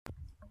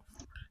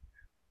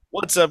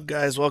What's up,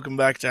 guys? Welcome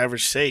back to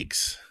Average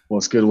Sakes.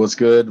 What's good? What's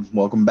good?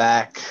 Welcome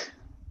back.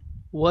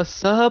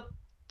 What's up,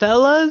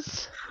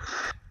 fellas?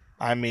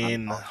 I I'm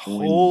mean, not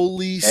doing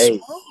holy Hey,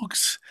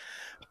 smokes.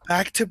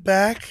 Back to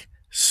back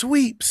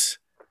sweeps.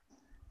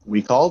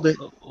 we called it.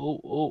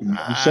 Oh.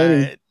 You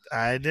saying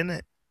I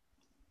didn't.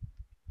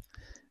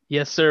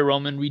 Yes, sir,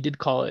 Roman. We did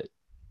call it.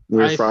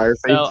 we're I Friar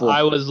felt faithful.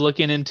 I was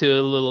looking into a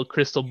little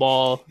crystal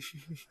ball,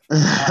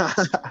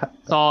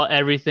 saw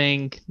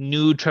everything,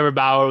 knew Trevor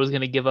Bauer was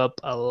going to give up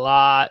a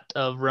lot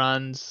of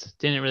runs.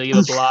 Didn't really give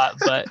up a lot,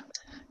 but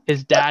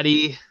his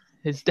daddy,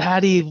 his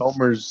daddy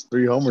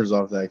Three homers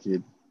off that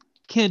kid.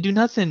 can't do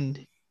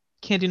nothing.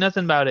 Can't do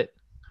nothing about it.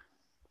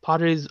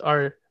 Padres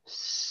are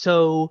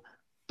so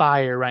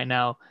fire right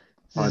now.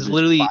 This is Just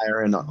literally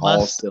firing on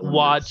all must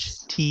watch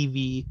cylinders.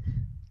 TV.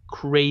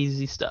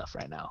 Crazy stuff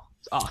right now.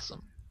 It's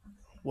awesome.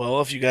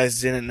 Well, if you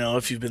guys didn't know,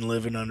 if you've been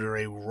living under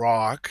a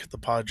rock, the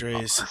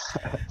Padres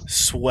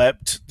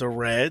swept the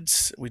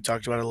Reds. We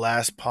talked about it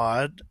last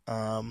pod.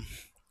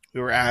 We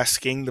were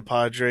asking the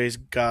Padres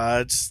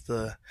gods,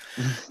 the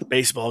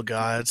baseball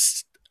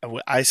gods.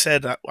 I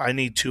said I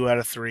need 2 out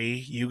of 3.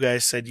 You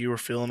guys said you were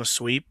feeling a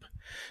sweep.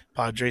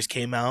 Padres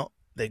came out.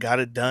 They got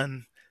it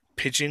done.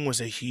 Pitching was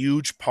a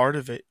huge part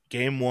of it.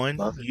 Game one,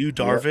 Love it. you Yep.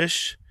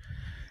 Darvish,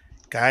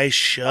 guys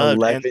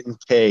shoved and 11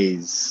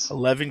 Ks.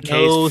 11 Ks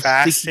No sticky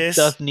fastest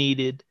stuff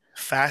needed.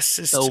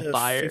 fastest So to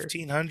fire.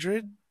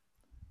 1500 in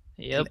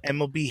Yep.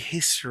 MLB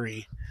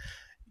history.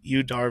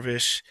 You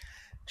Darvish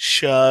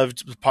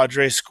shoved. The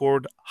Padres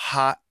scored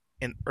hot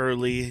and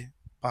early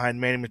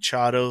behind Manny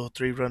Machado,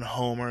 3-run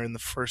homer in the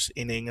first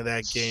inning of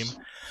that game,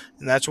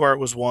 and that's where it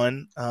was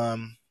won.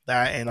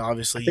 That and I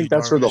obviously you think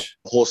that's where the Darvish.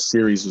 whole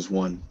series was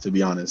won, to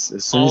be honest.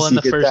 As soon All as in he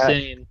the hit first that,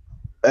 inning.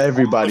 All in the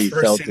everybody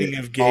first felt it. inning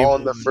of game All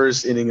in the one.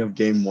 first inning of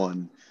game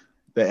one.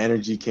 The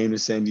energy came to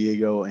San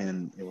Diego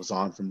and it was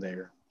on from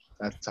there.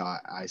 That's how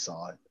I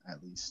saw it,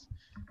 at least.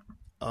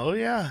 Oh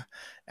yeah,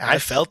 I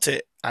That's felt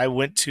it. I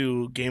went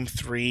to game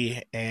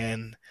three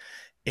and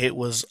it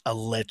was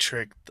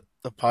electric.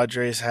 The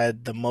Padres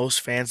had the most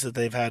fans that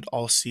they've had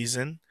all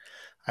season.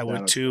 I Shout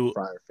went out to the to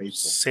Friar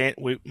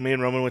Faithful. me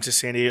and Roman went to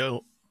San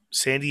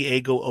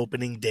Diego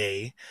opening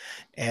day,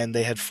 and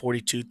they had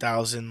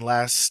 42,000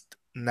 last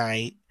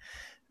night.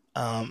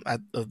 At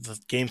the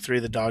game three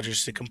of the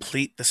Dodgers to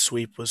complete the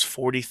sweep was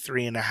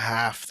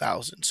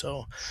 43,500.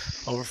 So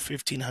over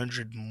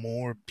 1,500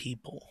 more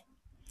people.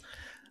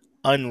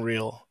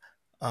 Unreal.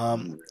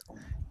 Um, Unreal.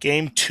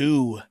 game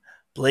two,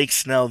 Blake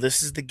Snell.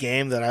 This is the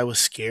game that I was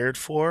scared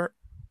for,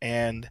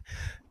 and He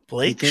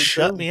Blake came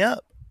shut through. me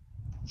up.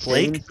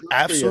 Came Blake through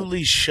for you.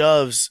 absolutely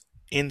shoves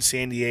in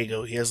San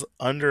Diego. He has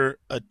under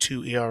a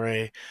 2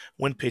 ERA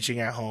when pitching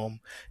at home.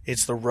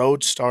 It's the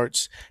road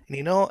starts.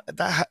 And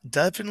that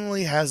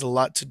definitely has a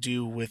lot to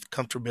do with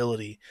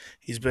comfortability.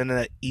 He's been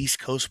an East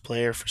Coast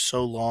player for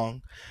so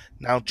long,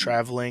 now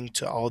traveling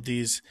to all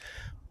these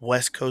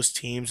West Coast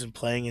teams and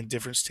playing in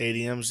different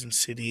stadiums and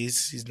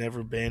cities he's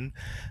never been.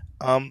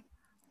 Um,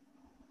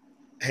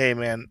 hey,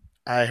 man,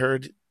 I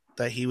heard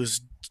that he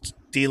was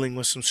dealing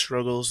with some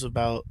struggles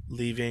about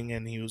leaving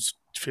and he was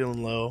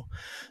feeling low.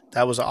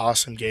 That was an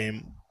awesome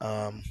game.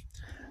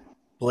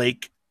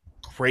 Blake,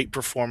 great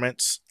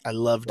performance. I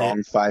loved it.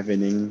 Strong 5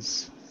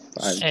 innings.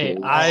 Five hey,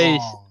 Ks. I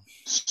Strong.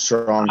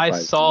 Strong I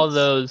five saw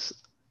innings.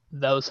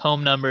 those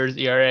home numbers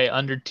ERA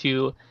under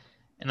 2,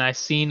 and I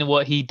seen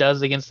what he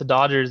does against the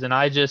Dodgers, and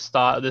I just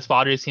thought this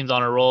Padres team's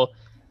on a roll.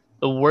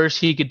 The worst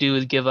he could do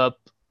is give up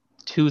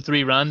 2,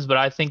 3 runs, but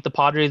I think the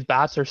Padres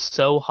bats are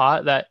so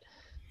hot that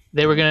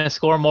they were gonna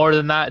score more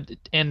than that,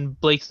 and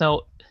Blake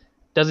Snow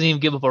doesn't even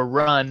give up a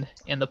run,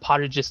 and the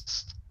Padres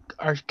just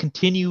are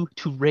continue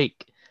to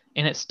rake,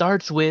 and it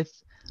starts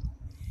with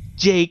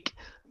Jake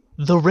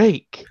the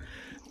Rake.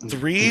 Yeah.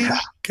 Three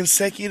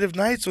consecutive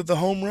nights with the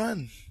home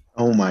run.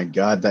 Oh my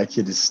God, that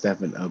kid is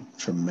stepping up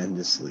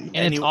tremendously. And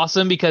And it's you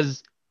awesome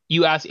because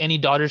you ask any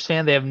Dodgers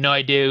fan, they have no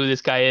idea who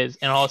this guy is,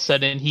 and all of a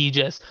sudden he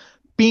just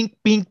bink,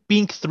 bink,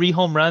 bink, 3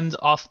 home runs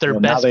off their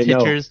Well, now best they know.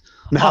 pitchers,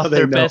 Now off they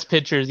their know. best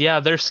pitchers.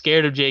 Yeah, they're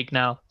scared of Jake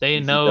now. They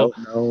If you know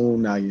don't know,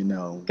 now you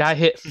know. guy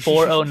hit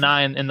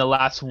 409 in the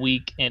last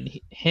week, and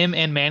him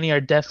and Manny are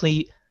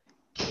definitely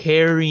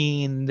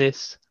carrying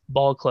this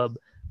ball club.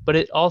 But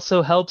it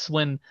also helps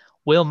when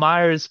Will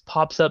Myers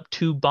pops up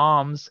 2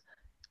 bombs.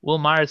 Will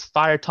Myers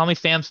fire. Tommy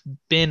Pham's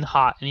been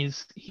hot, and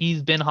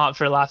he's been hot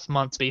for the last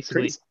month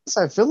basically. Crazy.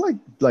 I feel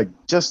like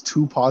just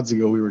two pods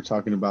ago we were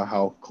talking about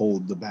how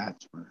cold the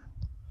bats were.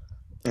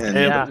 And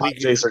the Yeah,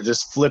 Padres are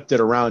just flipped it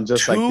around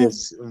just like two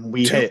this.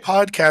 We two hit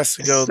podcasts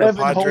ago, the 7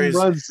 home Padres.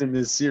 runs in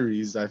this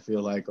series. I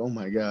feel like, oh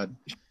my God.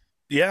 oh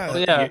Yeah,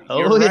 yeah,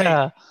 you're oh right.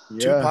 yeah.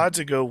 Two Yeah. pods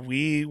ago,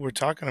 we were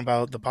talking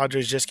about the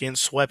Padres just getting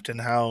swept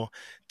and how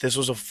this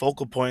was a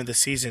focal point of the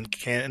season.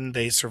 Can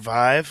they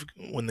survive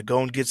when the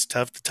going gets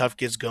tough? The tough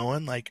gets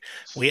going. Like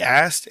we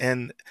asked,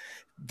 and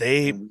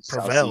they And we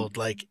shall see. prevailed.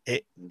 Like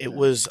it. It Yeah.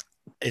 was.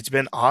 It's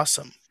been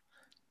awesome.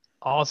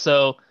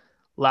 Also,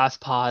 last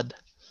pod,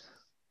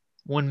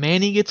 when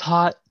Manny gets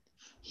hot,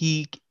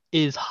 he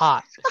is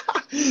hot.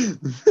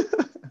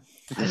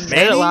 I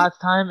said it Manny, last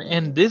time,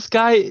 and this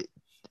guy,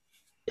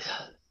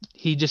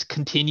 he just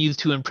continues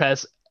to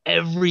impress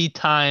every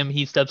time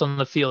he steps on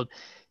the field.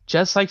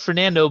 Just like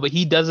Fernando, but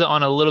he does it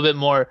on a little bit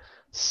more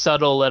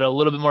subtle at a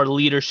little bit more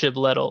leadership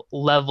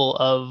level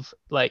of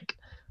like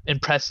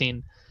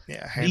impressing.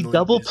 yeah, The handling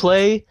double business.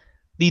 play,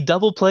 the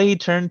double play he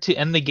turned to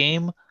end the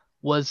game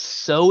was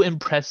so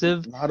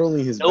impressive. Not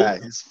only his No,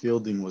 bat, his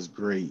fielding was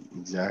great.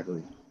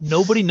 Exactly.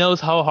 nobody knows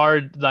how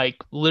hard, like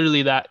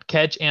literally that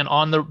catch and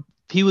on the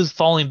he was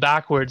falling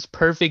backwards,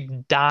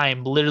 perfect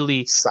dime,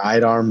 literally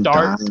Sidearm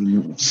dart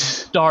dime.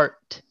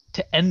 dart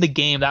to end the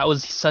game. That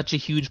was such a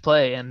huge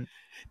play, and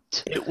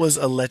It was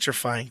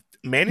electrifying.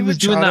 Manny he was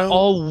doing that Machado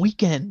all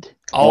weekend.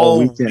 All all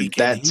weekend. weekend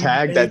That he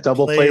tag, that made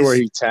double play where plays.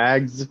 he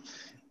tagged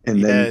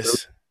and then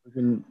Yes,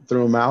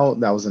 threw him out.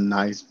 That was a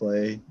nice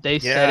play. They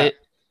said yeah. it.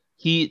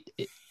 He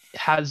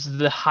has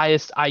the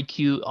highest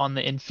IQ on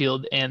the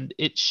infield, and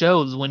it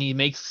shows when he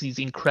makes these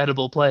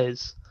incredible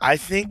plays. I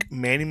think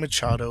Manny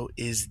Machado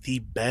is the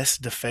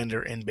best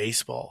defender in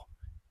baseball.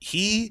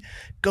 He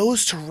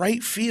goes to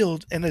right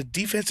field in a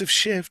defensive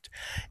shift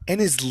and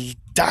is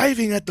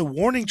diving at the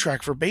warning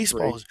track for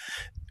Great. baseballs.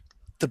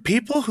 The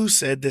people who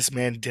said this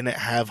man didn't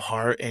have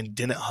heart and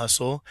didn't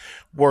hustle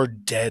were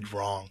dead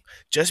wrong.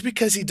 Just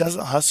because he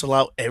doesn't hustle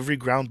out every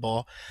ground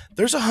ball,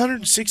 there's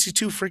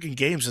 162 freaking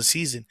games a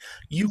season.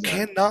 You Exactly.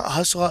 cannot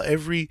hustle out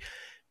every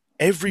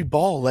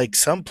ball. Like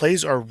some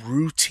plays are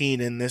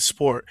routine in this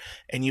sport,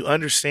 and you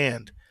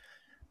understand.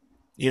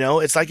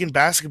 It's like in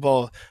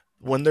basketball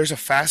when there's a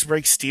fast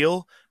break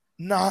steal,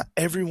 not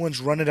everyone's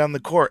running down the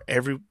court.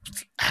 Every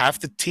half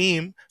the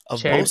team of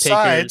Cherry both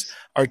sides pickers.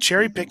 are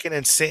cherry Mhm. picking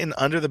and sitting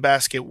under the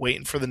basket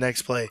waiting for the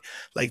next play.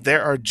 Like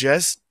there are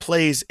just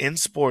plays in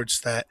sports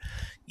that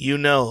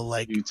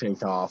like You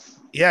take off.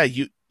 yeah,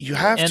 you Yeah.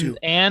 have and to.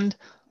 and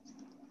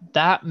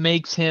that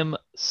makes him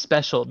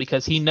special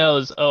because he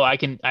knows, oh, I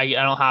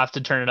don't have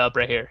to turn it up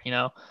right here,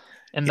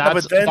 and Yeah, that's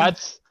but then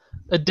that's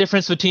a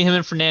difference between him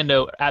and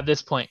Fernando at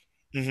this point.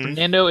 mhm,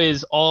 Fernando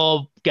is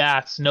all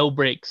gas, no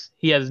brakes.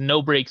 He has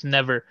no brakes,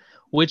 never,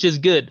 which is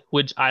good,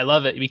 which I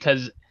love it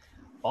because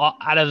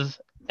out of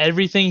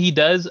everything he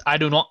does, I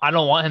don't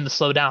want him to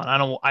slow down.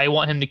 I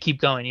want him to keep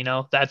going.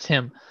 That's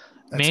him.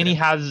 that's him.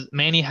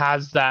 Manny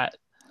has that.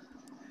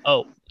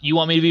 Oh, you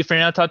want me to be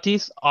Fernando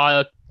Tatis?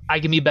 I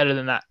can be better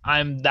than that.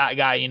 I'm that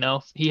guy.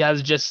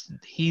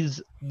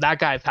 He's that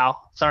guy,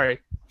 pal. Sorry,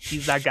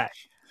 he's that guy.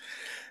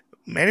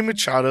 Manny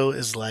Machado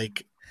is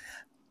like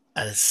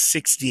a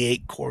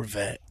 68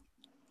 Corvette.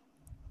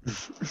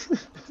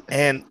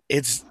 And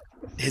it's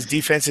his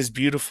defense is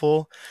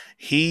beautiful.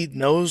 He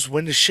knows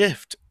when to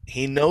shift.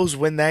 He knows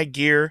when that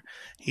gear.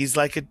 He's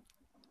like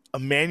a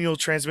manual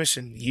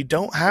transmission. You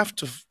don't have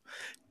to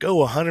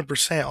go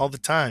 100% all the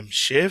time.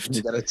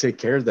 You Shift. got to take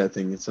care of that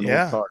thing. It's an old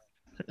Yeah. car.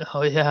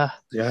 Oh yeah,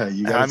 Yeah,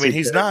 you got I to mean, take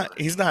he's care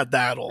not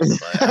that old,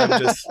 but of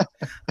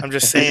I'm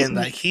just saying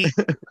that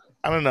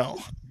I don't know,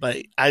 but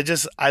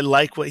I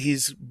like what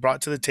he's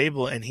brought to the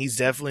table, and he's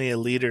definitely a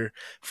leader.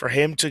 For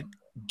him to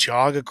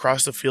jog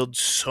across the field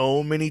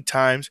so many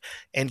times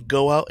and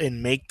go out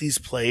and make these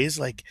plays,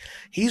 like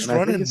he's And I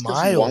think running it's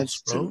because he miles,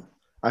 wants bro. to.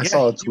 I Yeah,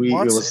 saw a he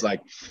tweet. It wants was it.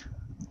 like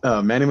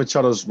Manny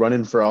Machado's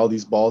running for all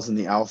these balls in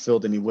the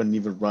outfield, and he wouldn't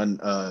even run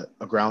a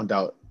ground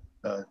out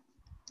uh,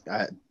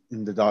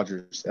 in the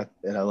Dodgers at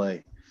LA.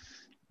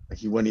 Like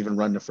he wouldn't even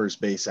run to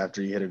first base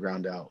after he hit a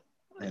ground out.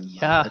 And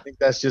like I yeah. think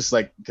that's just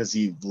like because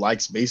he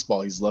likes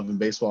baseball. He's loving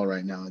baseball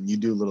right now. And you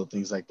do little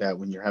things like that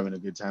when you're having a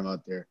good time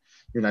out there.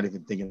 You're not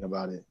even thinking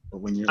about it. But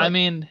when you're I like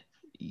mean,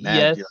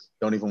 mad, yes, you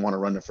don't even want to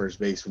run to first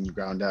base when you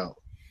ground out.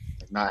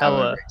 Like not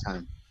having a hella. great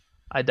time.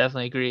 I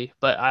definitely agree,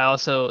 but I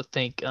also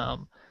think a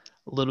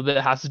little bit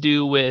has to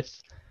do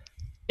with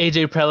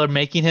AJ Preller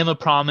making him a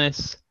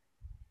promise,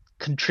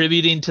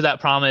 contributing to that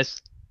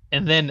promise,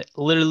 and then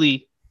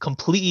literally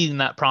completing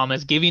that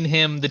promise, giving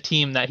him the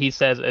team that he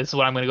says, this is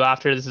what I'm going to go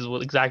after. This is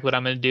exactly what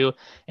I'm going to do.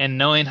 And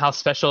knowing how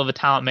special of a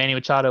talent Manny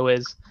Machado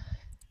is.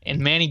 And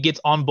Manny gets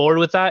on board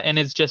with that. And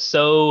it's just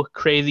so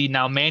crazy.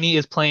 Now, Manny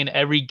is playing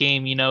every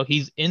game.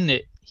 He's in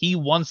it. He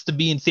wants to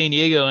be in San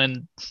Diego.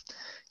 And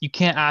you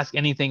can't ask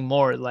anything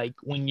more. Like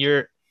when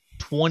you're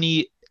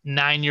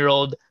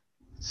 29-year-old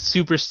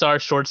superstar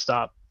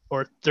shortstop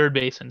or third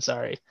baseman,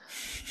 sorry,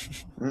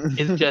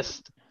 is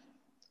just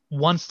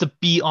wants to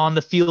be on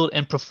the field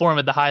and perform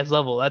at the highest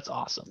level. That's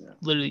awesome. Yeah,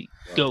 Literally,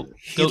 love go it.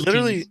 He goat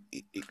literally, genius.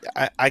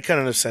 I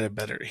couldn't have said it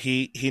better.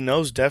 He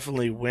knows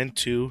definitely when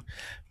to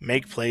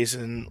make plays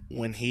and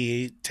when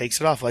he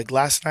takes it off. Like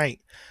last night,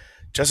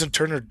 Justin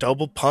Turner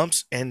double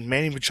pumps and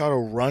Manny Machado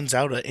runs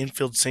out an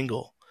infield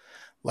single.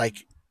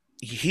 Like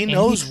he And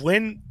knows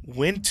when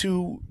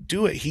to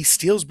do it. He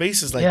steals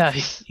bases. Like yeah,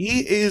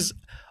 he is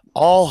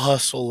all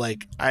hustle.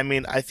 Like I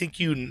mean, I think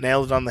you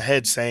nailed it on the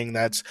head saying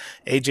that's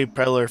AJ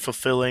Preller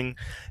fulfilling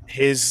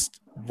his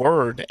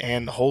word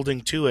and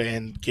holding to it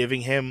and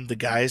giving him the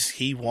guys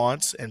he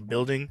wants and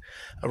building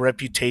a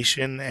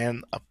reputation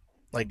and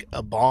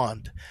a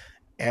bond.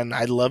 And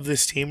I love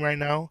this team right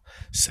now.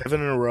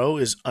 7 in a row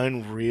is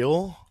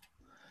unreal.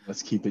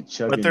 let's keep it But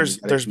chugging. We there's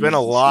gotta there's been a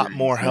close the lot series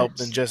more help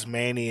than next. just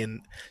Manny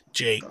and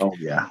Jake. Oh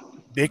yeah,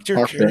 Victor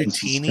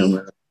offense is Caratini,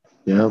 coming.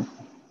 Yep,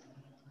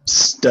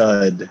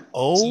 stud,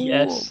 oh,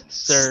 Yes,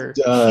 sir.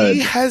 he stud.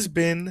 has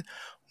been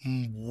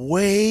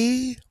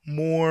way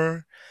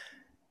more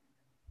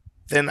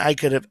than I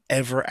could have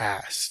ever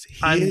asked. He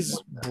I'm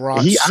has brought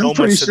I'm so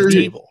pretty much to the sure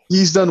see, table.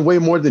 he's done way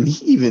more than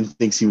he even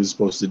thinks he was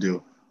supposed to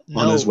do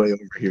on his no, way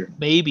over here.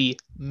 maybe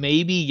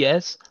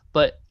yes,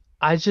 but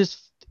I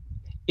just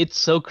it's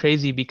so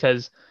crazy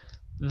because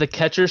the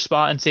catcher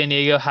spot in San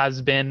Diego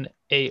has been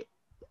a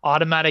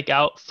automatic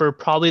out for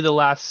probably the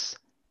last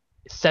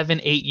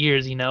 7, 8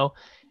 years,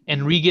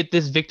 And we get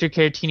this Victor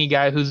Caratini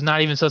guy who's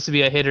not even supposed to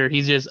be a hitter.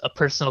 He's just a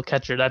personal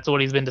catcher. That's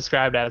what he's been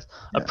described as,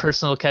 a Yeah,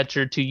 personal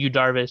catcher to Yu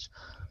Darvish.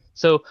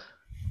 So,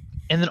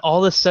 and then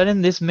all of a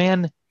sudden, this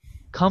man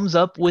comes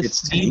up with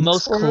it's the tanks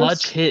most for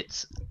clutch us.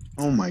 hits.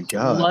 Oh my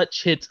god.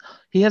 Clutch hits.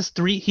 He has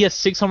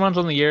 6 home runs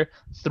on the year.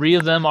 3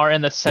 of them are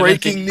in the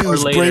seventh Breaking inning or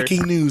news, later.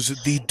 breaking news.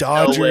 The No way.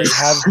 Dodgers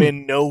have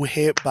been no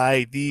hit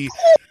by the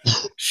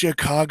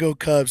Chicago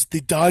Cubs.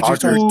 The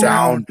Dodgers are Dodgers Ooh,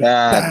 down down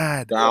bad,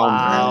 bad. down bad.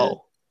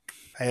 wow.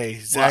 Hey,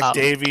 Zach Wow.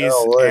 Davies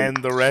LA, and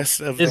the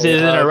rest of the This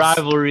isn't a Cubs.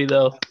 rivalry,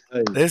 though.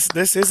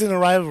 This isn't a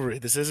rivalry.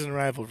 This isn't a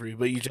rivalry,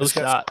 but you No just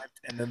got shot. swept,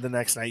 and then the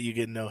next night you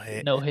get no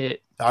hit. No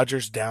hit.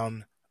 Dodgers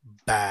down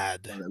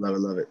bad. Love it, love it,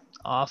 love it.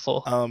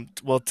 Awful.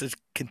 Well, to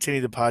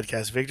continue the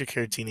podcast, Victor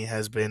Caratini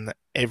has been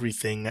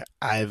everything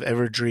I've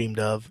ever dreamed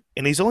of,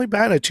 and he's only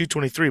batting at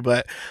 223.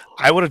 But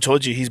I would have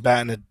told you he's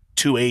batting at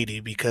 280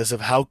 because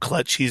of how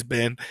clutch he's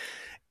been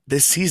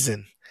this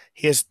season.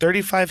 He has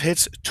 35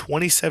 hits,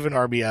 27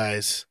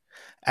 RBIs,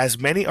 as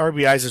many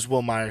RBIs as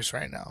Will Myers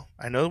right now.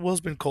 I know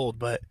Will's been cold,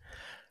 but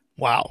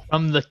wow.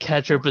 From the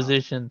catcher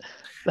position.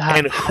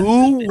 And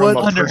who From would a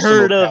Unheard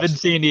personal of in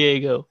San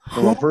Diego. From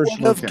a who would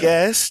personal have account.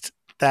 guessed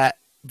that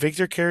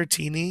Victor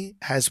Caratini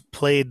has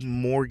played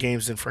more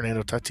games than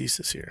Fernando Tatis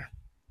this year?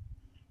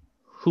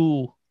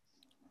 Who?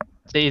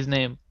 Say his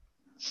name.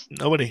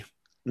 Nobody.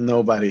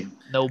 Nobody.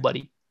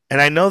 Nobody.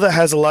 And I know that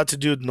has a lot to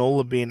do with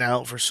Nola being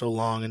out for so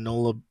long and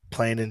Nola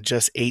playing in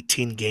just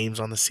 18 games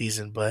on the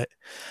season, but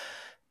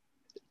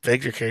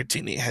Victor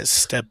Caratini has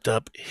stepped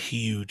up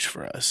huge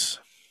for us.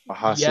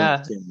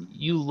 Yeah, Kim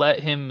you let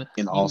him.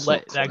 and You also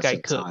let that clutch guy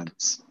at cook.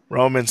 times.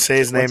 Roman, say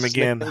his name What's his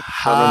again. nickname?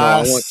 No,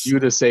 I want you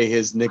to say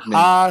his nickname.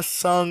 Ha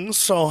Sung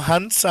So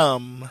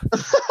Handsome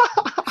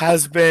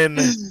has been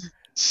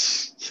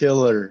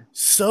Killer.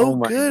 so Oh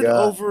my good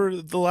God. over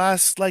the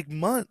last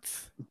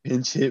month.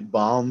 Pinch hit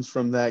bombs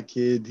from that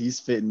kid. He's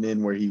fitting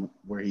in where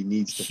he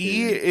needs to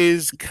He fit in.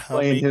 is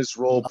Playing coming his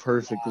role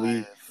perfectly,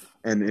 alive.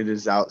 and it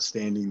is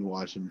outstanding to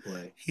watch him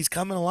play. He's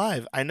coming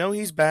alive. I know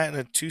he's batting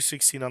a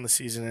 216 on the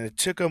season, and it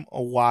took him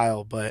a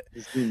while, but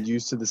He's been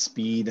used to the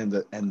speed and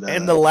the in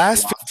the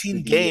last 15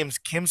 velocity games,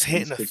 Kim's of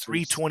hitting these a pitchers.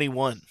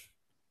 321.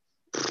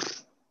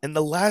 In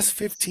the last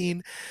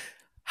 15,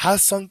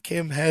 Ha-Sung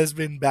Kim has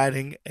been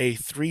batting a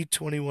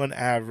 321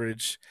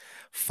 average,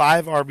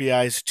 5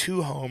 RBIs,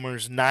 2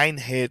 homers, 9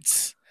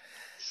 hits,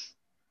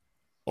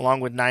 along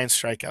with 9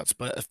 strikeouts,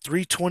 but a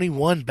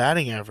 321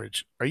 batting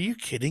average. Are you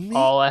kidding me?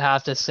 All I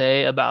have to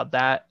say about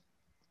that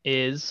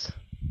is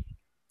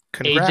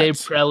Congrats. AJ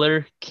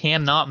Preller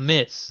cannot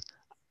miss.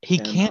 He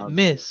can't Cannot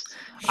miss.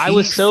 He I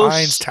was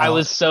finds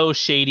talent. so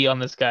shady on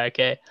this guy.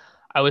 Okay,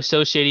 I was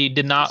so shady.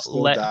 Did not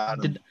Still let. doubt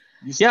him. Did,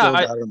 You still Yeah,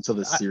 doubt him until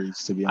the series,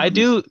 to be I honest.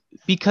 do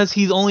because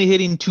he's only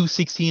hitting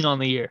 216 on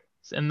the year,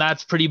 and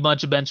that's pretty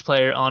much a bench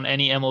player on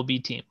any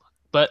MLB team.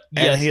 But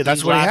And yes,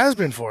 that's these what he last- has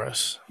been for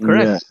us.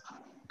 Correct. Yeah.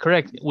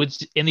 Correct.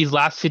 Which in these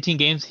last 15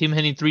 games, him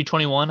hitting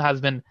 321 has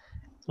been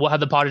what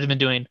have the Padres been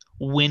doing?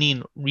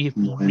 Winning. We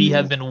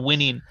have been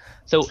winning.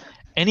 So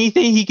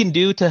anything he can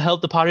do to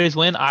help the Padres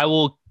win, I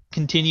will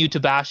continue to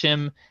bash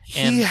him.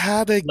 And He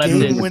had a let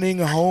this- game-winning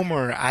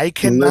homer. I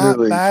cannot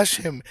Literally. bash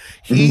him.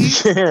 He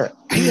Yeah.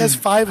 he has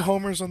 5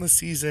 homers on the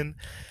season.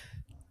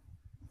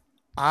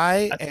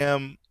 I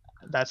am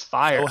that's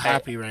fire. so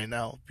happy right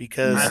now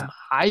because Yeah.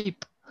 I'm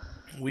hype.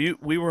 we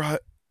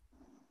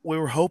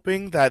were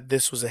hoping that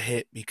this was a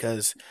hit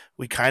because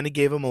we kind of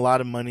gave him a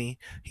lot of money.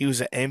 He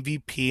was an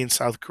MVP in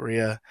South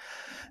Korea.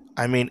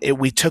 I mean,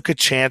 we took a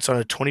chance on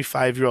a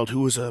 25-year-old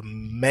who was a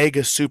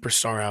mega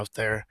superstar out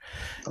there.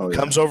 Oh, yeah.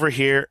 Comes over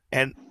here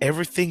and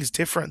everything's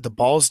different. The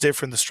ball's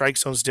different. The strike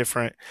zone's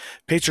different.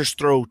 Pitchers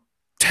throw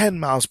 10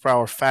 miles per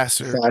hour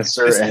faster.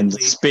 Faster, and the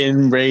consistently.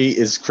 spin rate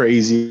is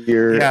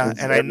crazier. Yeah, It's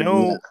and I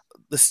know yeah.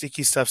 the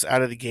sticky stuff's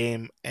out of the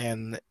game,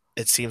 and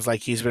it seems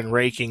like he's been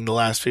raking the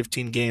last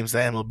 15 games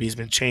that MLB's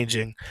been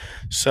changing.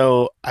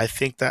 So I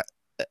think that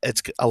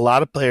it's a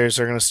lot of players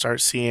are going to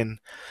start seeing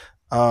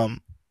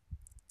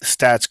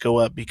stats go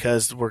up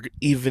because we're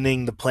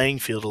evening the playing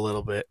field a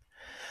little bit.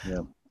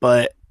 Yeah.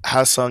 But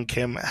Ha-Sung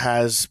Kim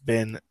has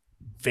been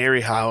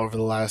very high over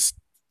the last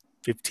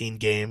 15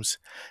 games,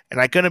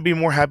 and I'm going to be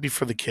more happy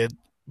for the kid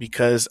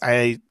because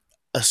I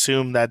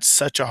assume that's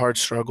such a hard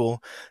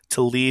struggle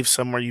to leave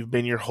somewhere you've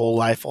been your whole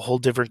life, a whole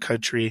different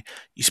country.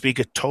 You speak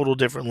a total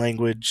different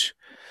language.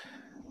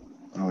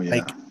 Oh,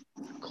 yeah.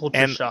 Culture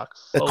and shock.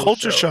 A Faux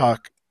culture show.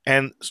 shock.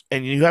 and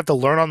you have to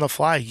learn on the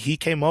fly. He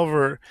came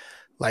over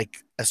like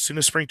as soon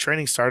as spring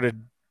training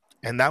started,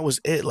 and that was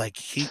it. Like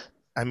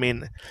I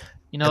mean,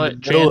 You know in the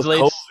what middle of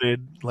translates COVID,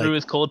 through like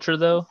his culture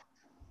though?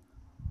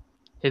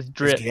 His his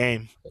drip,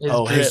 game. his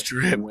Oh, his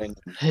drip, drip. Win.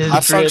 his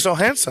Hot song, drip. so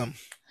handsome,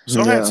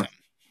 so Yeah. handsome.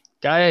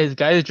 Guy is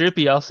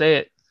drippy. I'll say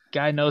it.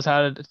 Guy knows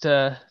how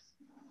to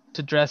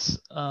dress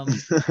off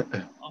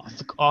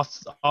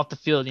the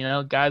field. You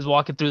know, guys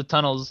walking through the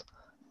tunnels,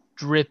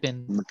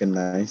 dripping. Looking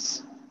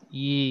nice.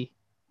 Yee,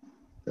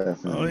 Oh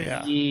Definitely.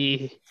 yeah.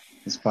 yee.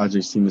 This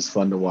Padres team is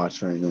fun to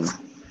watch right now.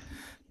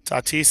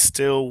 Tatis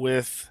still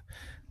with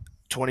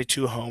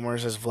 22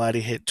 homers as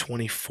Vladdy hit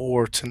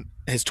 24 to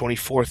his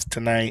 24th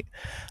tonight.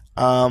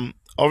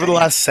 Over the Damn.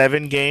 last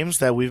 7 games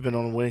that we've been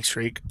on a winning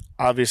streak,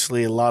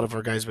 obviously a lot of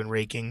our guys been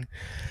raking.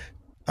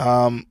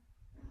 Um,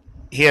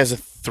 he has a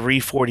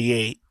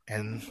 348,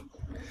 and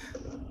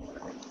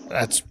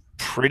that's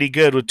pretty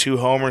good with 2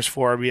 homers,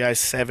 4 RBIs,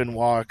 7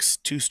 walks,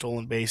 2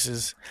 stolen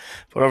bases.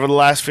 But over the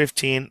last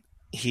 15,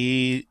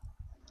 he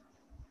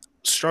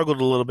struggled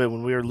a little bit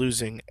when we were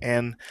losing.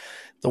 And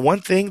the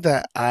one thing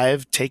that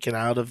I've taken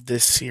out of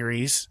this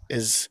series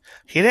is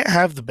he didn't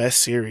have the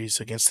best series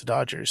against the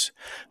Dodgers,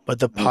 but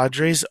the Nope.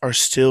 Padres are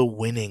still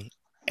winning,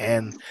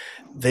 and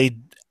they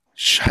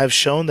have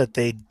shown that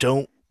they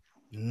don't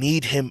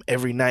need him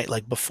every night.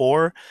 Like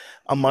before,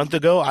 a month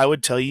ago, I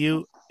would tell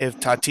you if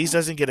Tatis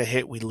doesn't get a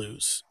hit, we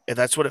lose. And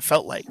that's what it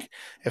felt like.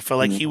 It felt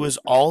like he was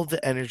all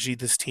the energy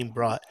this team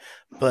brought.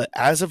 But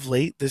as of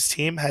late, this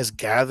team has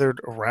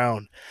gathered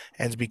around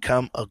and has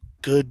become a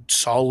good,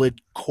 solid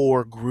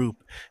core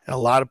group. And a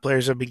lot of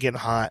players have been getting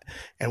hot.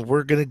 And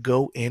we're going to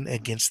go in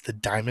against the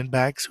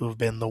Diamondbacks, who have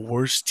been the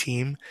worst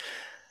team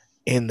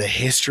in the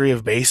history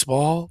of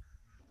baseball.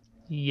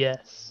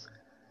 Yes,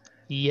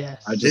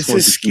 yes, I just This want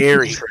is to keep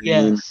the scary.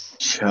 train yes.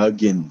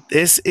 chugging.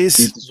 This Keep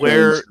is the train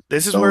where chugging.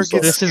 this is Don't where it slow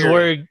gets down.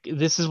 scary.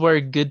 This is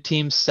where good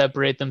teams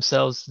separate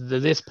themselves to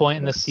this point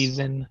in the Yes.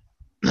 season,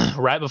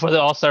 right before the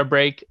All-Star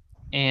break,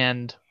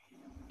 and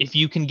if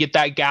you can get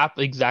that gap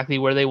exactly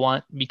where they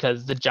want,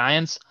 because the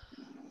Giants,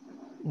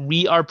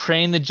 we are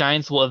praying the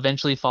Giants will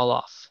eventually fall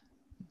off.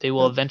 They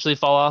will Yep. eventually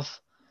fall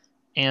off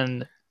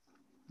and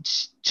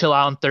chill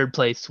out in third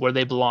place where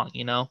they belong.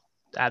 You know,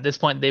 at this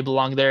point they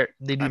belong there.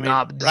 They do I mean,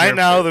 not right deserve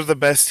now they're first. the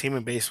best team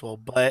in baseball,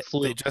 but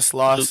they Fluke, just fluke.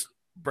 lost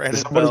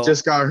Brandon Somebody Bell.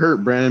 just got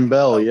hurt. Brandon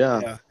Bell. Oh,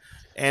 Yeah. yeah.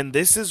 And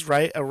this is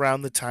right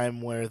around the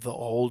time where the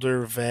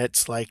older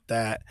vets like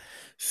that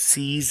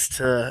cease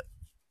to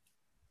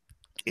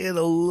get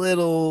a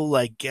little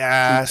like Too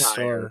gassed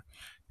tired. or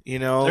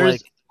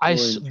There's like Or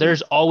injured.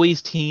 there's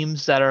always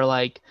teams that are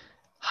like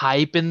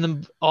hype in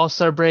the All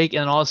Star break,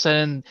 and all of a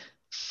sudden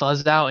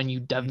fuzz out, and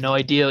you have no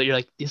idea. You're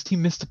like, this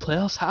team missed the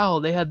playoffs. How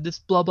they had this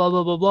blah blah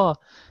blah blah blah.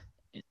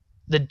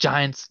 The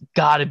Giants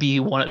got to be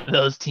one of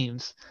those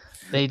teams.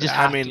 They just I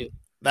have mean, to.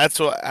 that's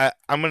what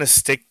I'm gonna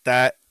stick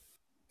that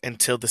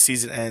until the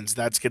season ends.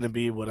 That's gonna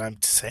be what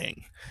I'm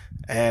saying.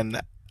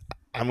 And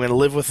I'm gonna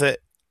live with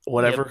it. Yep.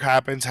 Whatever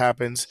happens,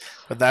 happens.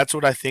 But that's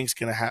what I think is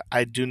gonna happen.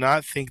 I do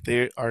not think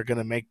they are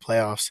gonna make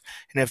playoffs,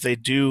 and if they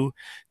do,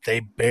 they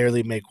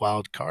barely make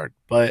wild card.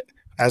 But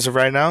as of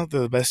right now,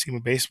 they're the best team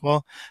in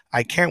baseball.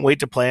 I can't wait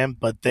to play them.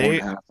 But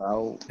 4.5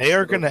 out. they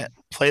are So gonna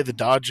play the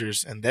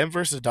Dodgers, and them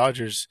versus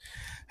Dodgers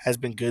has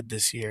been good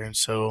this year, and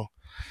so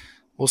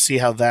we'll see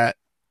how that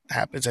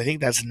happens. I think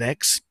that's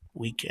next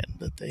weekend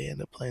that they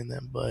end up playing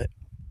them. But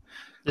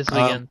This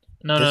um, weekend.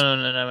 No, this no,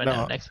 no, no, no, no.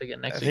 no, Next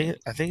weekend. I Next think weekend.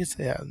 I think it's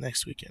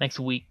next weekend. Next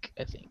week,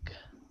 I think.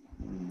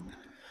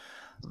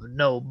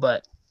 No,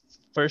 but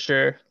for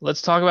sure.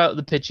 Let's talk about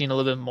the pitching a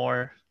little bit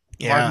more. Mark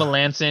Yeah.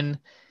 Melanson.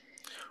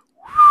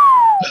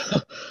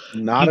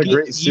 not a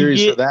great you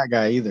series for get that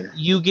guy either.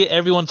 you get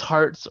everyone's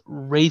hearts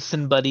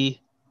racing,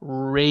 buddy.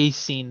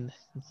 Racing.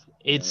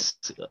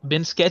 It's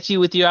been sketchy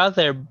with you out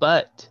there,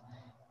 but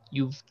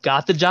you've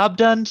got the job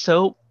done,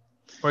 so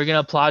we're gonna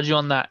applaud you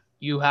on that.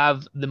 You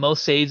have the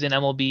most saves in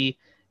MLB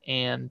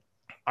and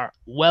are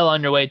well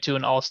on your way to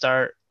an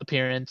All-Star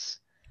appearance.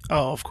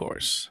 Oh, of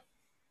course.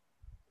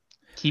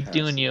 Keep Yes.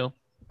 doing you.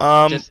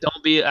 Um, Just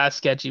don't be as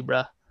sketchy,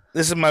 bruh.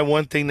 this is my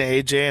one thing to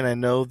AJ, and I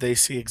know they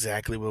see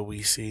exactly what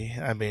we see.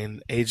 I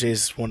mean, AJ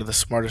is one of the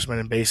smartest men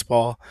in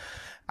baseball.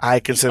 I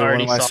He consider one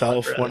already of saw it,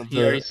 myself one bro. of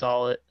He already the,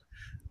 saw it.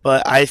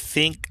 but I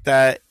think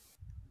that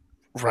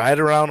right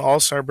around All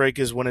Star break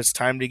is when it's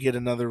time to get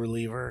another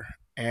reliever.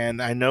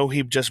 And I know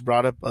he just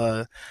brought up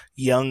a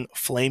young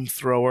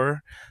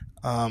flamethrower,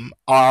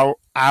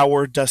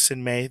 our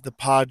Dustin May, the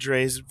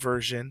Padres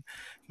version,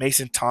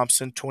 Mason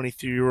Thompson,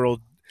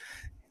 23-year-old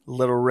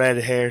little red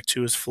hair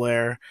to his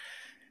flair.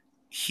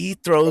 He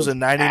throws a Goes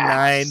 99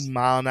 ass.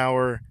 mile an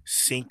hour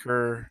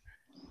sinker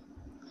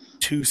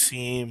two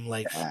seam.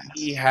 Like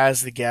he Ass.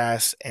 has the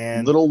gas.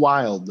 And Little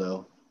wild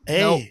though.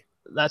 No, hey,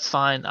 that's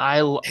fine.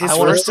 I want his to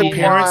first see.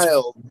 appearance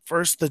Wild.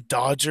 versus the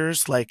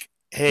Dodgers, like,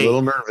 Little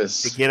hey,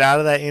 nervous. to get out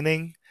of that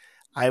inning,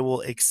 I will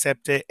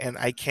accept it, and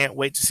I can't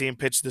wait to see him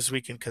pitch this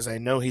weekend because I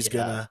know he's Yeah.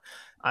 gonna.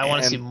 I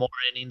want to see And more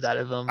innings out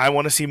of him. I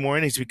want to see more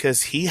innings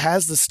because he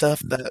has the stuff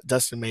that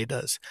Dustin May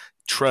does.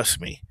 Trust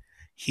me,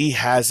 he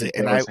has it.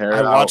 And Grow his I hair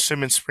out. watched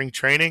him in spring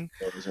training,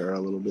 Grow his hair a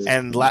little bit.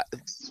 and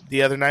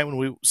the other night when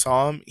we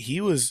saw him,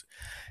 he was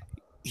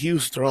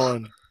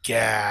throwing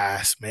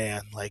gas,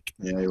 man. Like,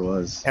 Yeah, he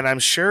was. and I'm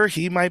sure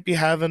he might be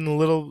having a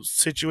little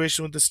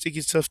situation with the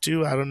sticky stuff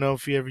too. I don't know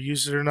if he ever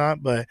used it or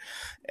not, but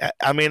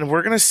I mean,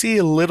 we're gonna see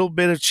a little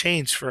bit of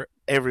change for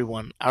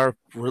everyone. Our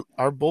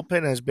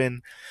bullpen has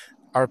been,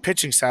 our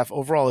pitching staff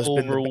overall has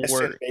been the best in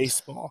Overworked.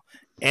 baseball,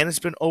 and it's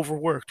been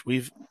overworked.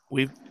 We've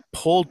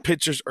pulled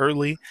pitchers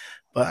early,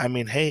 but I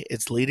mean, hey,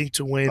 it's leading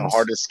to The wins.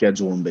 hardest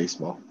schedule in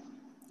baseball.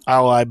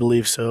 Oh, I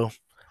believe so.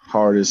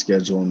 Hardest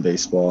schedule in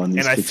baseball, and And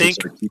these I pitchers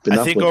think are keeping I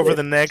up think with over it.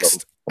 the So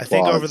next I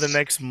think over the applause.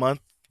 next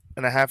month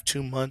and a half,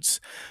 2 months,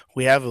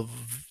 we have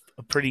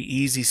a pretty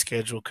easy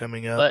schedule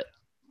coming up. But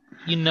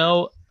you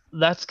know,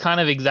 that's kind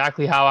of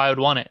exactly how I would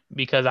want it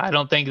because I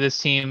don't think this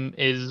team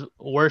is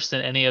worse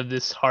than any of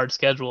this hard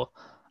schedule.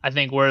 I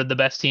think we're the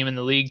best team in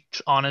the league,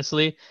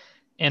 honestly.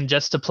 And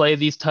just to play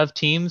these tough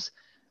teams,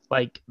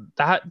 like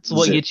that's This is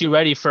what it. gets you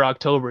ready for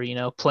October,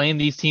 playing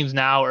these teams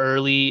now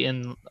early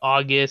in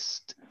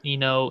August,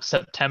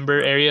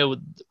 September area with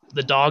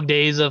the dog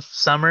days of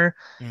summer.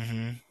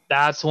 Hmm.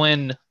 That's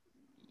when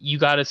you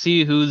got to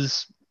see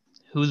who's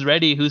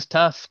ready, who's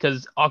tough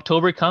because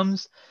October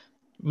comes,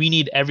 we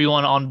need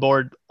everyone on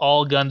board,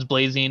 all guns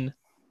blazing,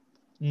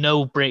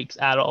 no breaks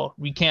at all.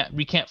 We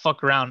can't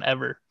fuck around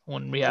ever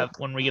when we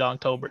get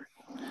October.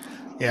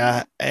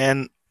 Yeah,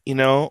 and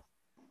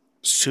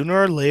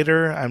sooner or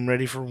later, I'm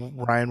ready for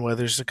Ryan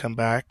Weathers to come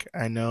back.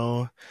 I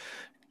know,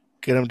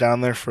 get him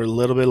down there for a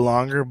little bit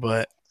longer,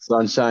 but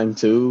Sunshine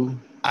too.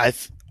 I,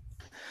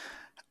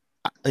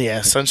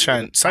 yeah, Next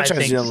year. I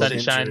Sunshine's think dealing with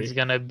Sunshine's injury.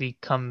 gonna be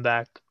come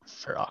back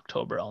for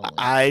October only.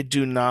 I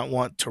do not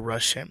want to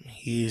rush him.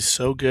 He's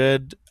so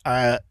good.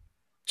 I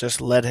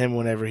just let him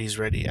whenever he's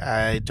ready.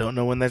 I don't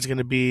know when that's going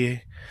to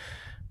be,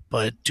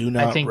 but do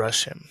I not think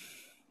rush him.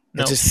 It's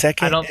no, his I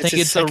second. don't It's think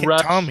his it's a second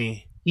rush.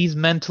 Tommy. He's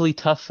mentally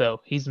tough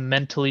though. He's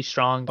mentally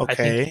strong. I think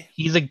Okay.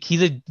 he's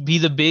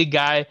a big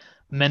guy,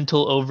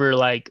 mental over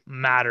like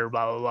matter,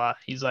 blah blah blah.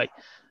 He's like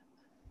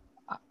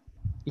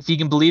if he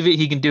can believe it,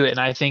 he can do it. And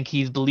I think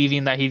he's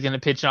believing that he's gonna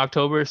pitch in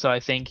October, so I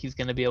think he's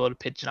gonna be able to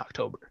pitch in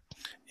October.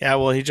 Yeah.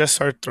 Well, he just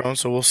started throwing,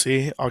 so we'll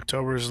see.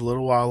 October is a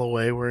little while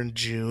away. We're in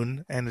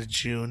June, end of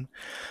June.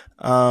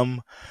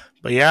 Um,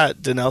 but yeah,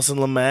 Denelson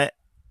Lamet,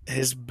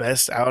 his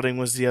best outing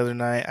was the other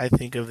night. I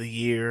think of the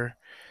year.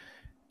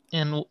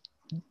 And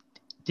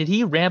did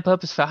he ramp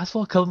up his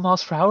fastball a couple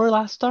miles per hour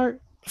last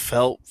start?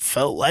 Felt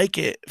like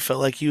it.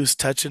 Felt like he was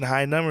touching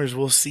high numbers.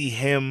 We'll see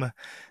him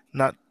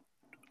not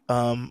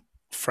um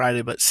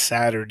Friday but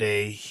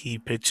Saturday. He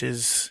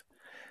pitches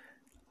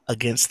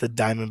against the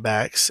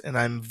Diamondbacks, and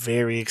I'm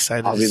very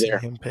excited I'll to be see there.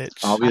 him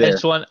I'll pitch. be I there.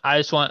 just want I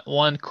just want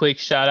one quick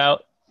shout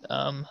out.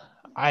 Um,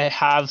 I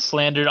have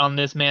slandered on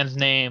this man's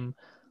name,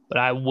 but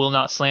I will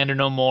not slander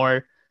no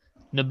more.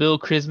 Nabil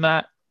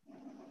Krismat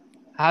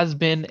has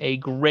been a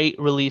great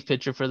relief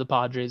pitcher for the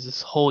Padres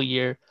this whole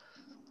year.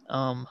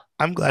 Um,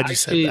 I'm glad you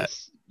said actually, that.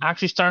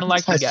 actually starting to I'm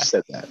like the glad you guy.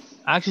 said that.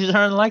 Actually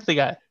starting to like the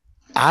guy.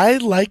 I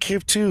like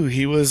him too.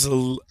 He was a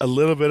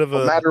little bit of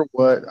No a matter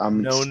what,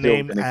 I'm still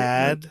no-name gonna get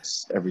ad.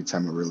 nervous every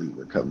time a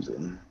reliever comes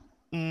in.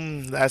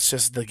 That's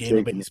just the game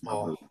of Shaking in my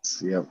baseball.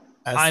 boots. Yep.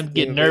 That's the I'm game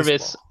getting of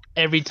nervous baseball.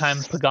 every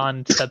time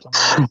Pagan steps on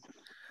the mound.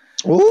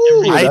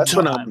 Ooh, I that's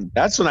when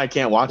don't. I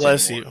can't watch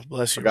anymore.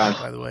 Bless you, Forgot. Ryan,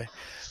 by the way.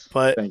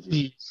 But Thank you.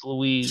 Jeez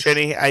Louise.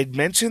 Shenny, I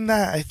mentioned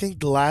that I think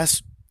the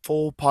last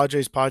full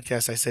Padres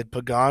podcast, I said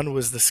Pagan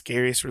was the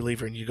scariest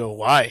reliever, and you go,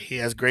 why? He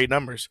has great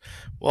numbers.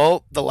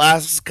 Well, the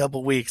last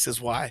couple weeks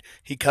is why.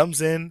 He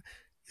comes in,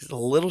 he's a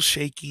little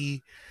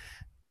shaky,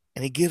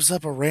 and he gives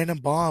up a random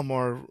bomb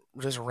or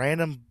just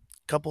random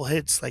couple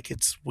hits. Like,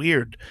 it's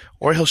weird.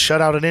 Or he'll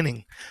shut out an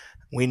inning.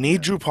 We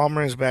need Drew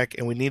Palmer is back,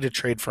 and we need to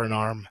trade for an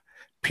arm.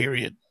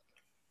 Period.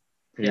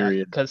 Yeah,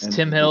 Period. because And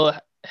Tim Hill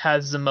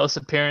has the most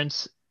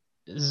appearances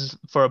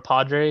for a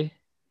Padre.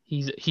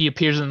 He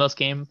appears in the most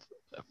game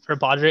for a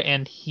Padre,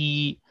 and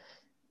he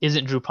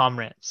isn't Drew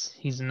Pomeranz.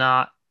 He's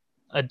not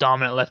a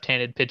dominant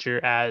left-handed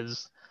pitcher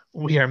as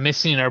we are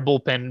missing in our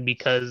bullpen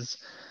because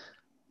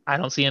I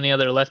don't see any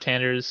other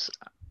left-handers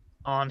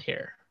on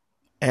here.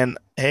 And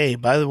hey,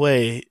 by the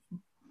way,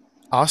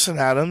 Austin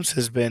Adams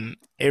has been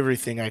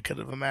everything I could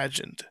have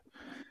imagined.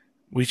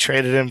 We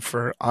traded him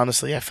for,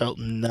 honestly, I felt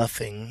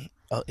nothing.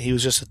 He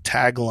was just a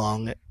tag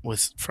along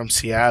with from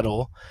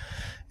Seattle,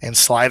 and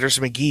Sliders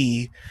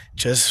McGee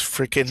just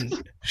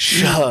freaking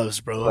shoves,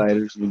 bro.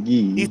 Sliders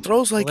He McGee.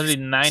 throws like Literally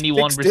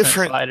six 91%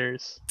 different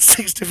sliders.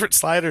 six different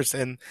sliders,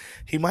 and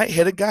he might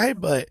hit a guy,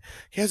 but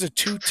he has a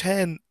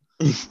 2.10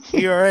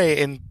 ERA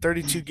in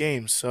 32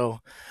 games. So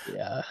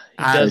Yeah,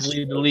 he I does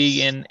lead the league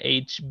in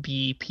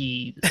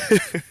HBP.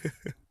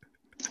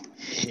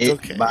 Hit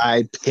okay.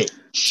 by pitch.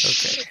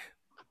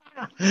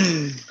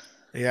 Okay.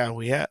 Yeah,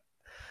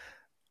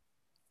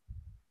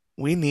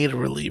 we need a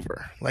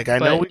reliever. Like, I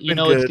know But we've you been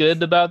know what's good.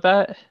 good about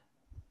that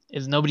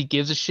is nobody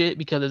gives a shit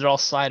because they're all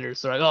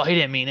sliders. They're like, oh, he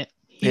didn't mean it.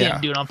 He Yeah.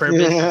 didn't do it on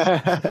purpose.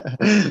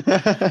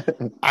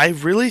 I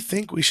really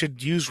think we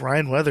should use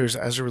Ryan Weathers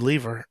as a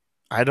reliever.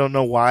 I don't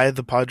know why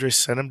the Padres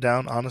sent him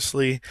down,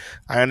 honestly.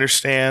 I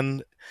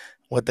understand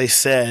what they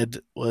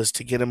said was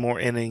to get him more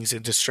innings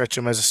and to stretch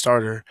him as a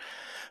starter,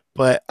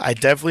 but I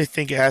definitely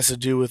think it has to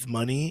do with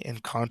money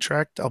and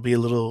contract. I'll be a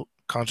little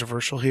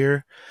controversial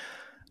here.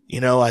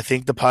 I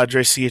think the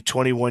Padres see a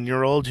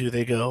 21-year-old who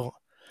they go,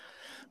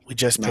 we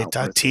just paid Not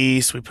worth it.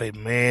 Tatis, we paid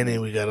Manny,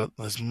 we got all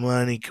this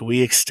money. Can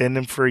we extend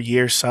him for a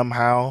year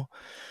somehow?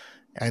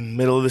 And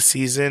middle of the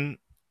season,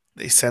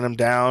 they sent him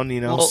down.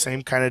 Well,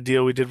 Same kind of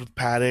deal we did with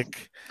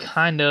Paddock.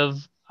 kind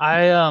of.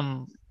 I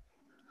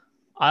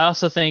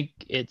also think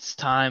it's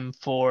time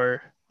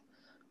for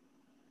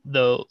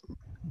the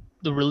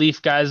the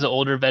relief guys, the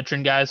older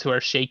veteran guys who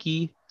are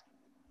shaky.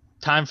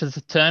 Time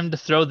to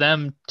throw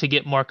them to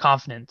get more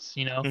confidence.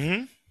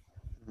 Hmm.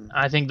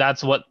 I think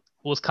that's what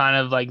was kind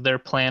of like their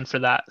plan for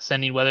that,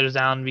 sending Weathers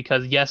down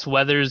because yes,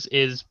 Weathers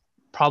is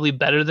probably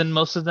better than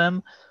most of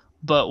them,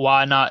 but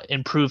why not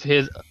improve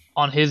his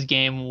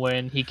game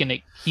when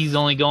he's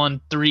only going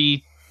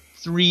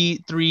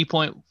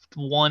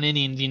 3.1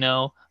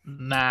 innings,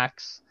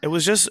 max. It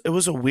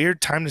was a weird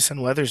time to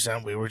send Weathers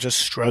down. We were just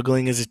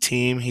struggling as a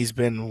team. He's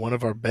been one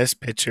of our best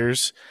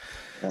pitchers.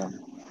 Yeah.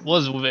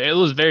 It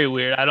was very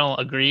weird. I don't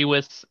agree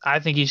with. I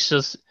think he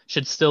should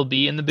still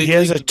be in the He big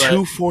has a leagues, but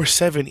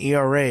 2.47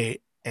 ERA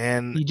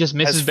and he just has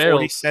misses barrels.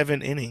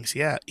 47 innings.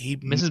 Yeah, he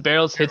Misses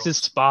barrels, hits his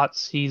barrels.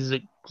 spots. He's a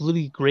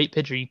really great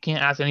pitcher. You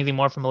can't ask anything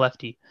more from a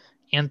lefty,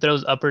 and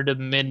throws upper to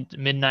mid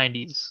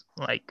 90s.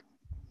 Like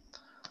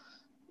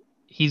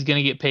he's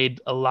gonna get paid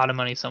a lot of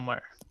money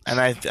somewhere. And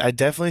I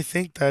definitely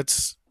think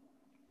has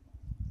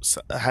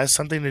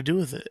something to do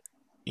with it.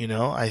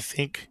 I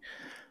think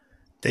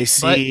they But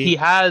see.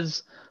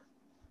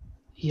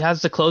 he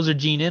has the closer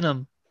gene in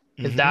him.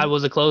 His dad Mhm.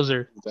 was a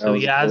closer, That so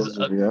was a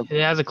closer, yep. he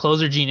has a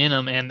closer gene in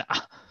him. And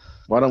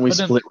Why don't we let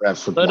him split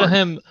reps with let Mark?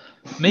 him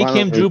make Why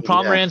him don't we Drew do that?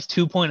 Pomeranz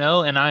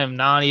 2.0, and I am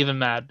not even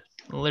mad.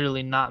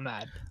 Literally not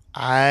mad.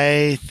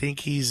 I think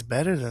he's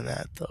better than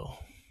that, though.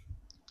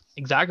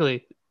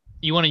 Exactly.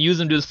 You want to use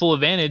him to his full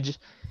advantage,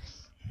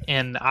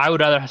 and I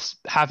would rather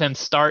have him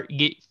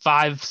get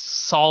 5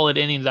 solid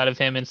innings out of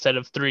him instead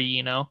of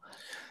 3.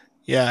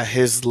 Yeah,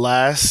 his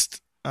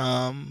last,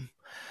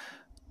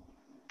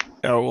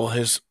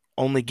 his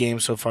only game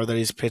so far that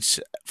he's pitched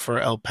for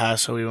El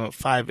Paso, he went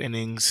 5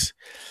 innings,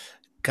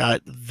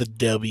 got the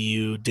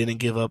W, didn't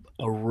give up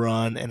a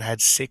run, and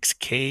had 6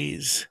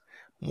 Ks,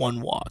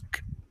 1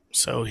 walk.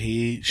 So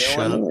he Yeah,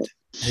 why not?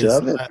 shoved his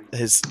Shove it.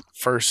 his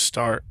first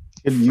start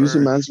Could use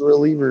him for. as a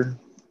reliever.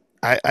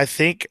 I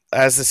think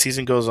as the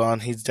season goes on,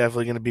 he's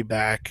definitely going to be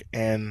back,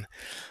 and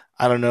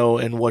I don't know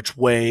in which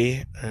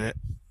way, and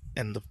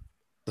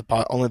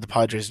only the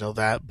Padres know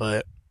that,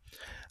 but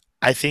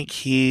I think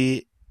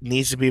he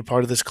needs to be a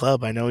part of this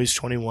club. I know he's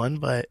 21,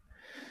 but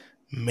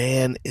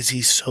man, is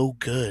he so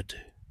good.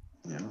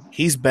 Yeah.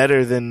 He's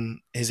better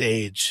than his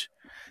age.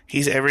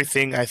 He's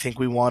everything I think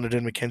we wanted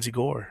in Mackenzie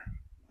Gore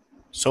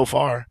so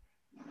far.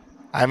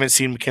 I haven't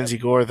seen Mackenzie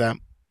Gore that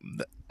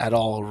at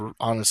all,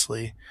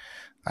 honestly.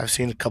 I've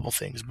seen a couple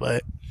things,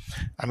 but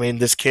I mean,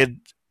 this kid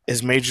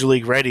is major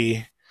league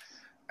ready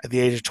at the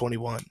age of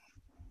 21, and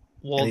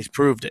Well, he's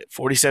proved it.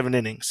 47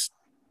 innings,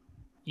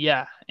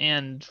 yeah,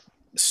 and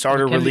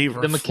starter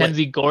reliever The flip.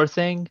 Mackenzie Gore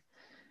thing.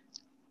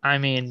 I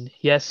mean,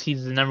 yes,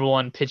 he's the number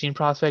one pitching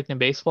prospect in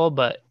baseball,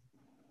 but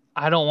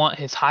I don't want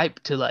his hype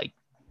to like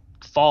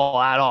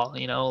fall at all.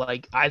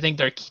 Like I think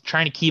they're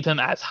trying to keep him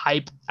as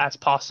hype as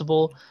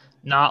possible,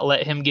 not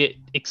let him get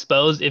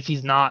exposed if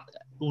he's not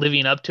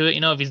living up to it.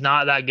 If he's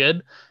not that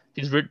good,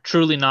 if he's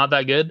truly not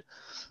that good,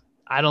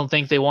 I don't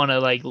think they want to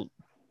like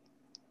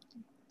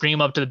bring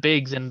him up to the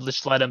bigs and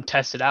just let him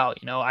test it out.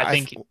 I I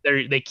think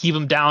they keep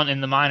him down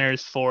in the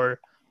minors for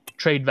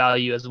trade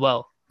value as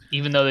well,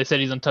 even though they said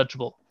he's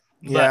untouchable.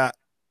 But Yeah,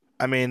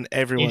 I mean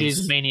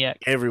he's a maniac.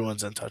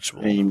 everyone's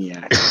untouchable.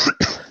 Maniac.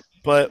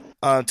 But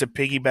to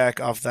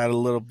piggyback off that a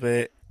little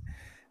bit,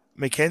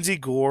 Mackenzie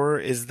Gore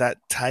is that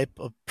type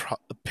of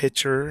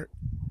pitcher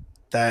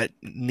that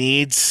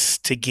needs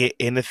to get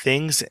into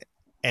things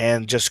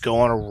and just go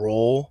on a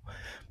roll.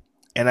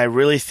 And I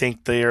really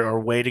think they are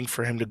waiting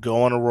for him to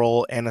go on a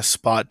roll and a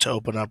spot to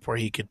open up where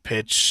he could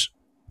pitch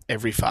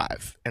every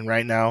 5. And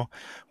right now,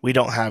 we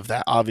don't have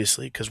that,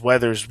 obviously, because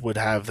Weathers would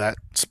have that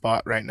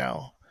spot right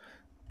now.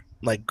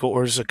 Like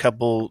Gore's a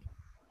couple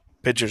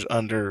pitchers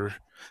under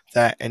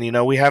that,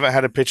 and we haven't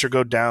had a pitcher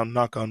go down.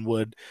 Knock on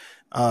wood,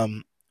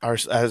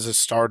 as a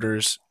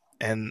starters,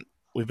 and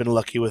we've been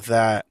lucky with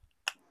that.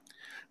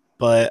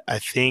 But I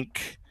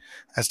think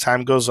as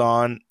time goes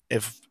on,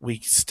 if we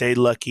stay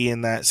lucky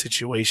in that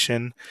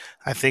situation,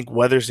 I think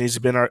Weathers needs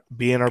to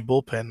be in our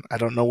bullpen. I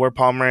don't know where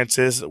Pomerantz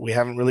is. We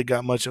haven't really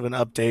got much of an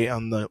update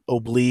on the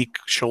oblique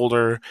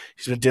shoulder.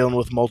 He's been dealing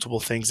with multiple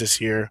things this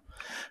year,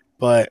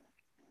 but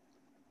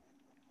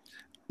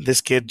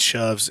this kid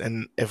shoves,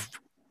 and if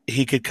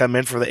he could come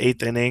in for the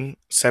 8th inning,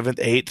 7th,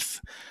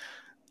 8th,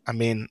 I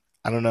mean,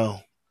 I don't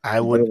know.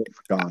 I would.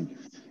 Gone.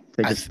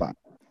 Take I a th- spot.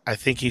 I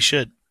think he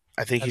should.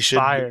 I think he That's should be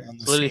fire. on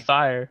It's the literally team.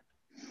 fire.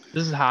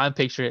 This is how I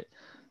picture it.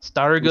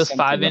 Starter We goes sent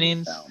the five runs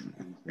innings. down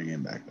and bring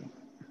him back up.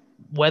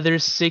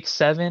 Weathers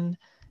 6-7,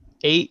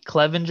 8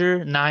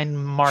 Clevenger, 9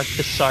 Mark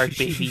the Sark,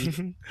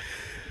 baby.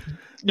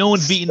 No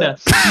one's beating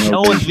us. No,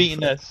 No one's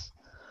beating us.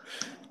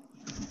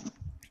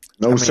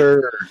 no I mean,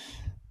 sir.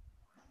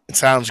 It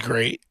sounds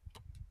great.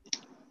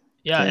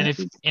 Yeah, and It's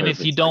if you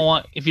perfect. don't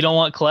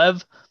want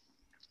Clev,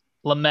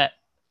 Lamette.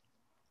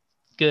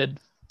 Good.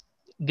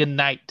 Good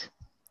night.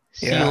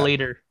 See you Yeah.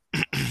 later.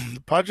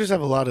 The Padres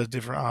have a lot of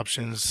different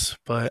options,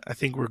 but I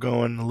think we're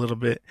going a little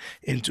bit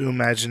into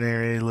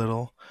imaginary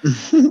little.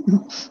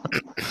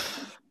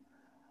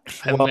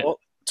 Well,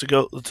 to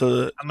go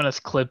to I'm gonna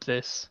clip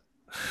this.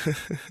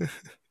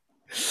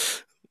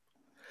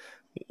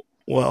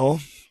 well,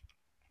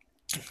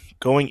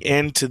 going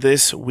into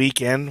this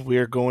weekend, we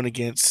are going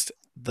against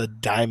the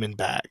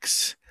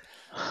Diamondbacks.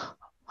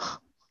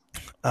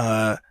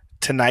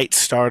 Tonight's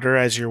starter,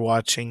 as you're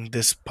watching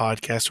this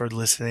podcast or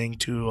listening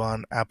to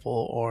on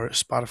Apple or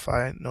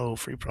Spotify, no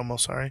free promo,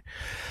 sorry.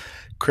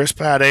 Chris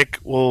Paddock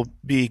will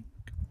be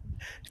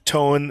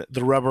towing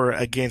the rubber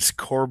against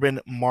Corbin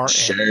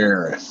Martin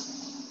Sheriff.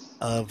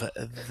 of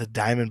the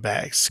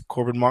Diamondbacks.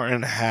 Corbin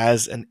Martin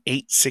has an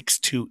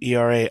 8.62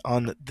 ERA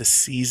on the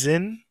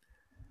season.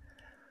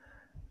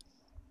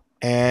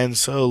 And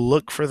so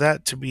look for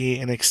that to be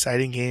an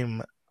exciting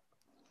game.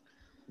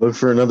 Look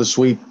for another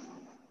sweep.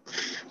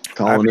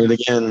 Calling it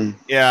again.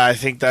 Yeah, I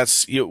think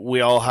we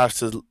all have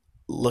to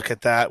look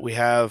at that. We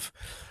have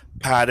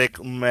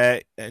Paddock,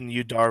 Met, and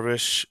Yu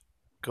Darvish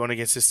going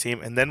against this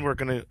team, and then we're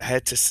going to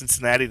head to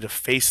Cincinnati to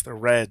face the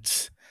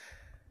Reds,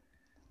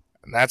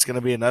 and that's going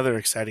to be another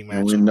exciting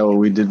And we matchup. know what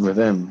we did with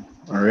them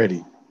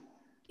already.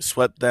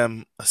 Swept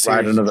them a Ride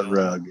series another ago,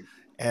 rug.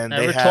 and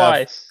Never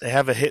twice. they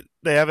have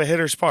a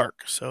hitter's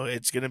park, so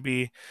it's going to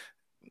be.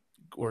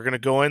 We're going to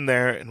go in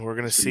there and we're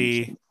going to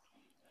see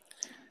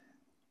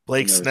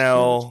Blake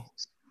Snell,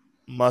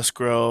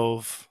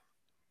 Musgrove,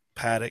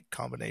 Paddock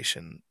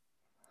combination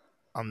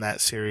on that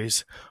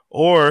series,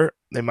 or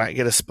they might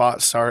get a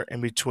spot start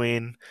in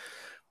between,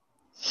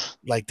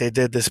 like they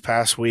did this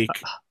past week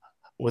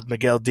with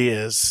Miguel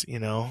Diaz. I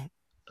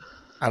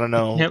don't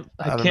know. I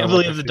I don't can't know what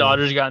believe they're the feeling.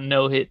 Dodgers got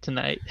no hit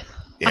tonight.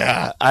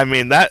 Yeah, I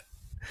mean that's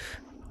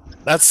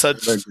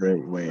such What a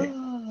great way.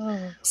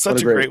 a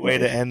great way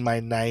to end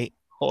my night.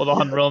 Hold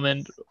on,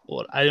 Roman.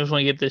 I just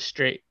want to get this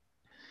straight.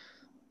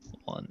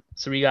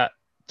 So we got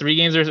 3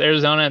 games versus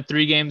Arizona and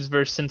 3 games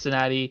versus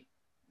Cincinnati.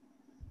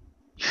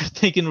 You're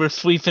thinking we're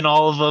sweeping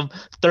all of them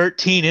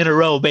 13 in a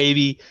row,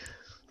 baby.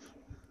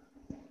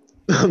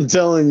 I'm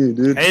telling you,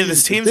 dude. Hey,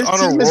 this team's on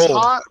team a is roll.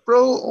 hot,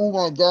 bro. Oh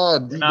my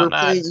god, not we're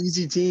mad. playing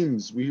easy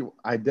teams.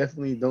 I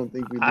definitely don't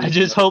think we. I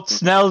just hope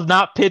Snell's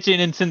not pitching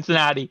in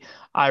Cincinnati.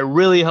 I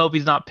really hope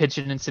he's not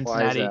pitching in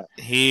Cincinnati. Why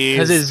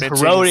is because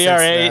his road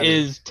ERA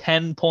is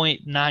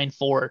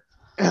 10.94.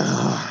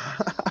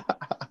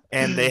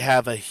 And they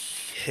have a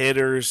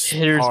hitter's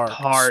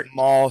park,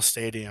 small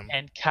stadium.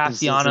 And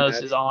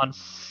Castellanos is on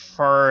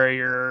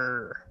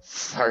fire.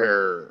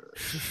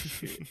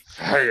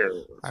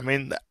 I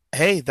mean,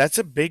 hey, that's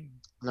a big.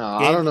 No,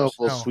 I don't know if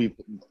we'll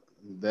sweep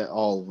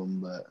all of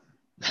them, but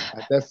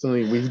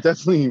we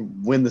definitely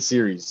win the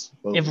series.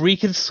 If we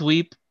can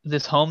sweep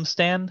this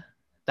homestand,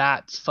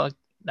 that's gonna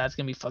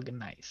be fucking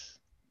nice.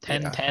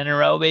 10 in a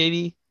row,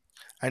 baby.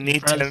 I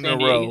need 10 in a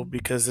row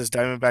because this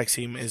Diamondback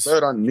team is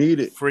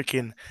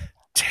freaking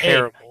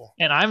terrible.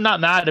 Hey, and I'm not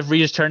mad if we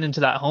just turn into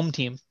that home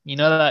team. You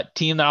know that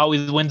team that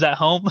always wins at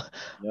home?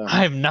 Yeah.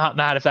 I'm not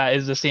mad if that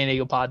is the San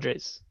Diego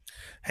Padres.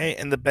 Hey,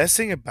 and the best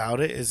thing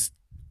about it is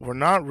we're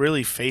not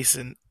really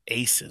facing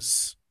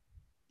aces.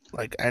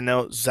 Like, I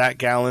know Zach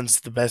Gallen's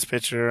the best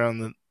pitcher on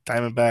the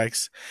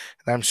Diamondbacks,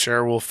 and I'm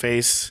sure we'll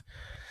face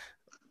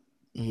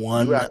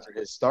one. After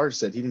his start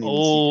said he didn't even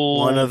see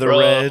one of the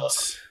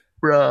Reds.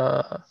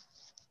 Bruh.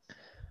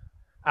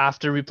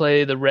 After we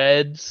play the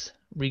Reds,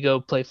 we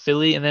go play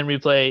Philly, and then we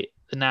play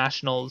the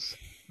Nationals.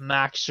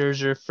 Max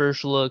Scherzer,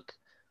 first look.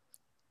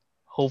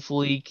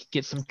 Hopefully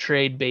get some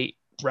trade bait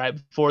right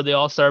before the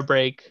All-Star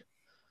break.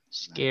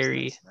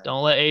 Scary. Nice.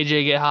 Don't let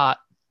AJ get hot.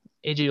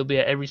 AJ will be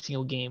at every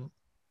single game.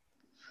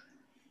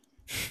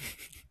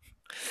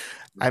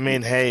 I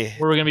mean, hey.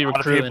 We're going to be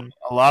recruiting.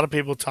 A lot of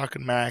people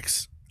talking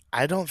Max.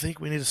 I don't think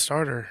we need a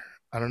starter.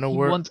 I don't know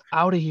where. He wants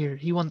out of here.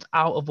 He wants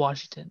out of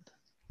Washington.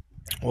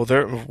 Well,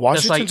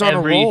 Washington's on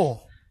a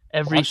roll.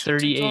 Every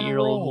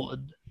 38-year-old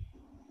would.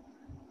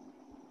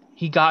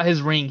 He got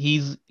his ring.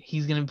 He's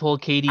going to pull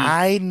KD.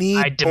 I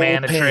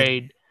demand a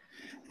trade.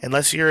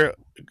 Unless you're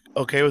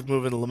okay with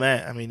moving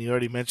Lamet. I mean, you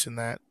already mentioned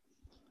that.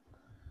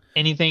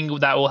 Anything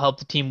that will help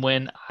the team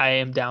win, I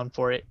am down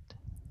for it.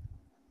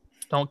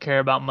 Don't care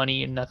about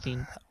money and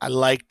nothing. I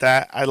like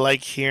that. I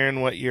like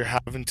hearing what you're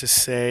having to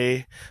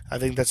say. I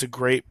think that's a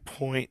great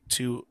point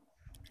to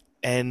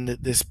end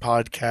this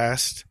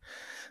podcast.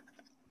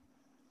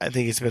 I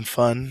think it's been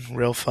fun,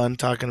 real fun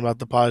talking about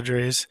the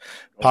Padres.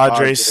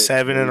 Padres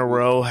 7 in a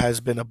row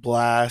has been a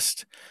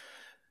blast.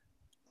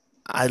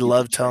 I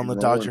love telling the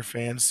Dodger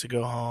fans to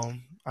go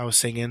home. I was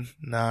singing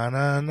na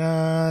na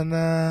na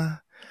na,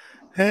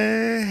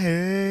 hey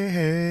hey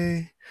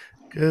hey,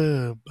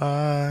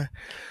 goodbye.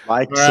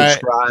 Like, All right,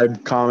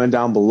 subscribe, comment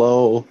down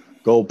below.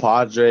 Go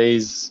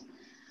Padres.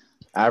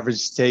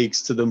 Average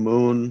takes to the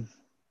moon.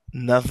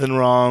 nothing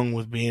wrong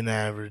with being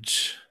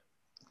average.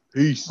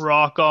 Peace.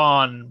 Rock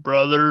on,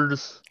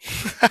 brothers.